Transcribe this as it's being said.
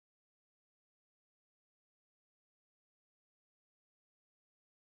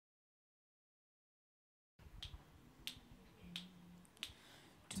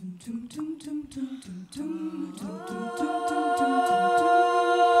When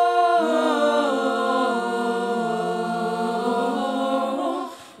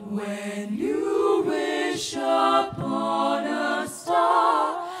you wish upon a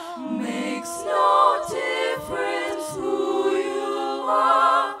star, makes no difference who you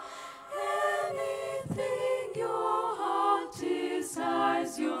are. Anything your heart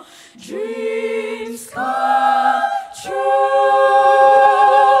desires, your dreams come true.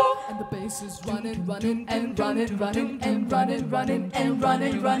 And the bass is running, running, and running, running, and running, running, and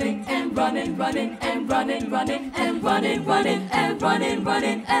running, running, and running, running, and running, running, and running, running, and running,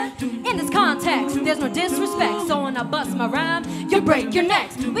 running, and in this context, there's no disrespect. So when I bust my rhyme, you break your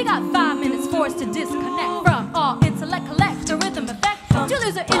necks. We got 5 minutes for us to disconnect from all intellect, collect the rhythm effect. To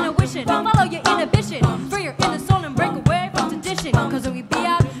lose your intuition, follow your inhibition, free your inner soul and break away from tradition. Cause when we be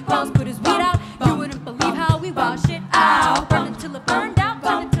out, Rose put his weed out, you wouldn't believe how we wash it out. Burn it till it burned out,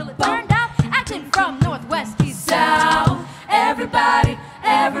 burn it till it turned out. Acting from northwest, east, south. Everybody,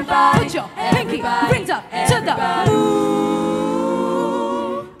 everybody, put your pinky rings up to the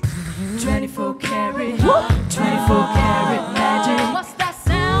moon. 24 karat, 24 karat magic. What's that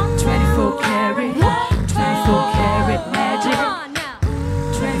sound? 24 karat, 24 karat magic.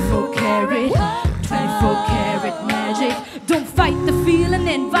 24 karat, 24 karat magic. Don't fight the feeling,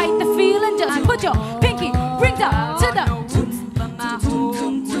 invite the feeling. Just put your pinky rings up to the moon. But my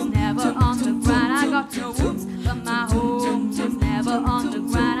home was never on the ground. I got to roots, but my home was never on the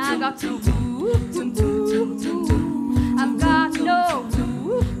ground. I got to roots. I've got no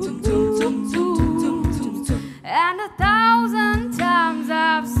and 1,000 times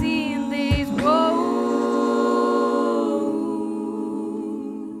I've seen these roads.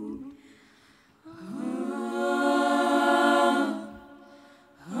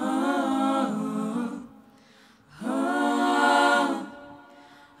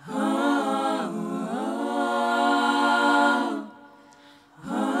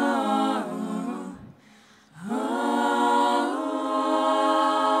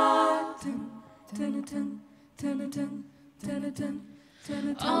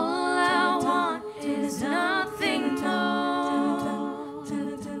 All I want is nothing more,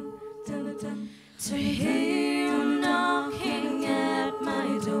 to hear you knocking at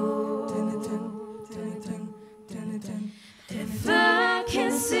my door. If I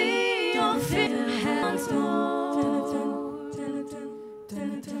can see your hands more,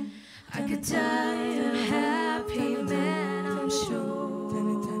 I could die a happy man, I'm sure.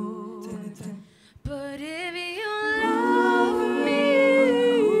 But if you love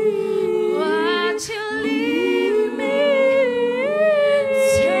me, why'd you leave me?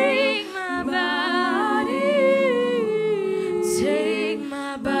 Take my body, take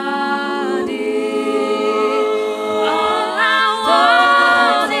my body. All I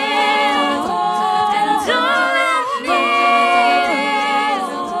want is, and all I need is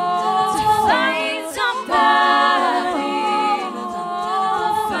to find somebody,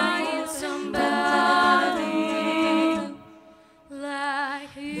 find somebody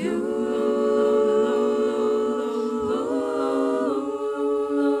like you.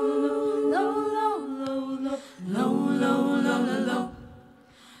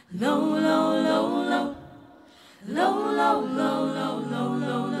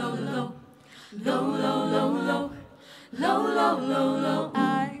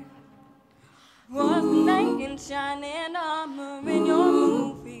 I was the knight in shining armor in your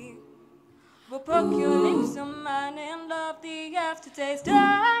movie. We'll procure some mine and love the aftertaste.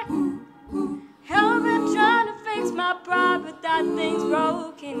 I have been trying to fix my pride, but that thing's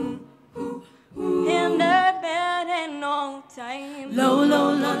broken. And I've been in no time. Low,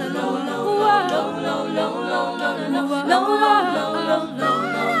 low, low, low, low, low, low, low, low, low, low,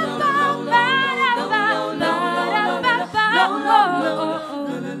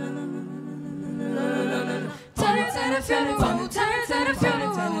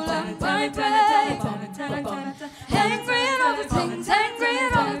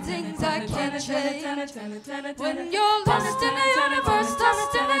 when you're lost in the universe,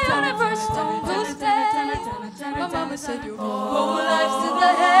 don't lose faith. My mama said your whole life's in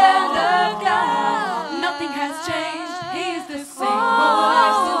the hand of God. Nothing has changed, He's the same. Whole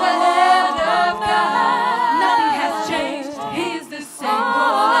life's in the hand of God. Nothing has changed, He's the same.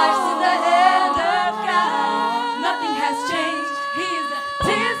 Whole life's in the hand of God. Nothing has changed, He's the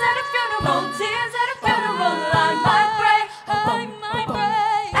tears at a funeral, tears at a funeral. I might pray,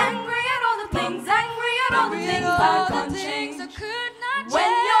 angry at all the things, angry at all the things I could not change.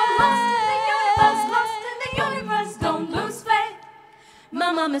 When you're lost in the universe, don't lose faith.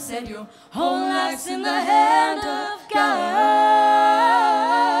 My mama said your whole life's in the hand of God.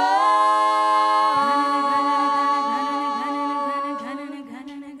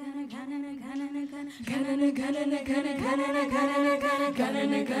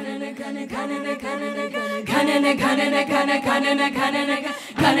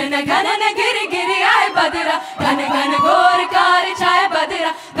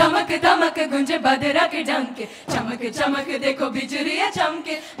 धमक धमक गुंजे बदरा के डंके चमक चमक देखो बिजलियां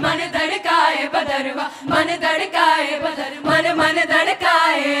चमके मन धड़काए बदरवा मन धड़काए बदर मन मन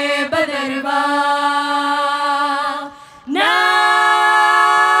धड़काए बदरवा ना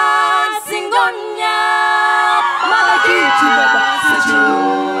singonya malakichi baba saju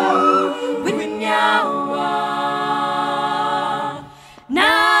winyawa na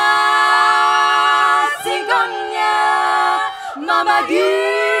singonya mama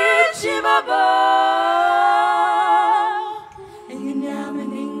gichi baba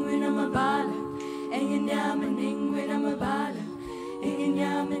enginyamaning winamabala enginyamaning winamabala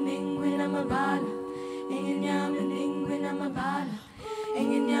enginyamaning winamabala enginyamaning winamabala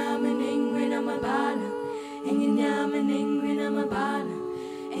enginyamaning winamabala enginyamaning winamabala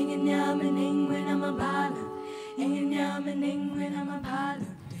enginyamaning winamabala enginyamaning winamabala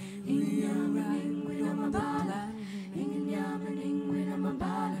enginyamaning winamabala enginyamaning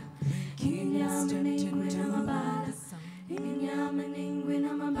winamabala enginyamaning winamabala enginyamaning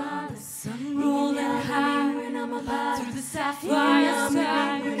winamabala sun rolling high through the sapphire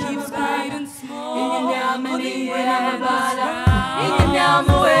sky keeps bright and small enginyamaning winamabala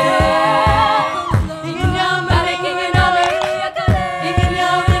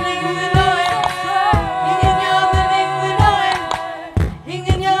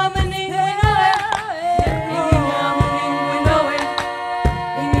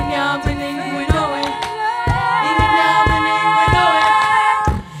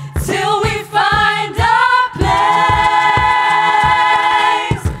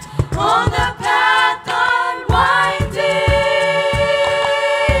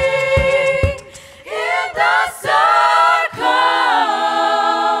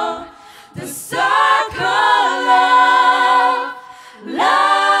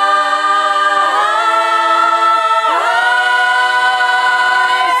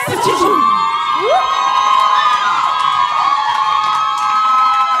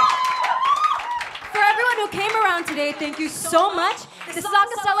Thank you so much. This is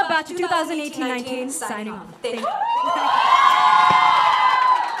Acastella Batch 2018-19 signing off. Thank you.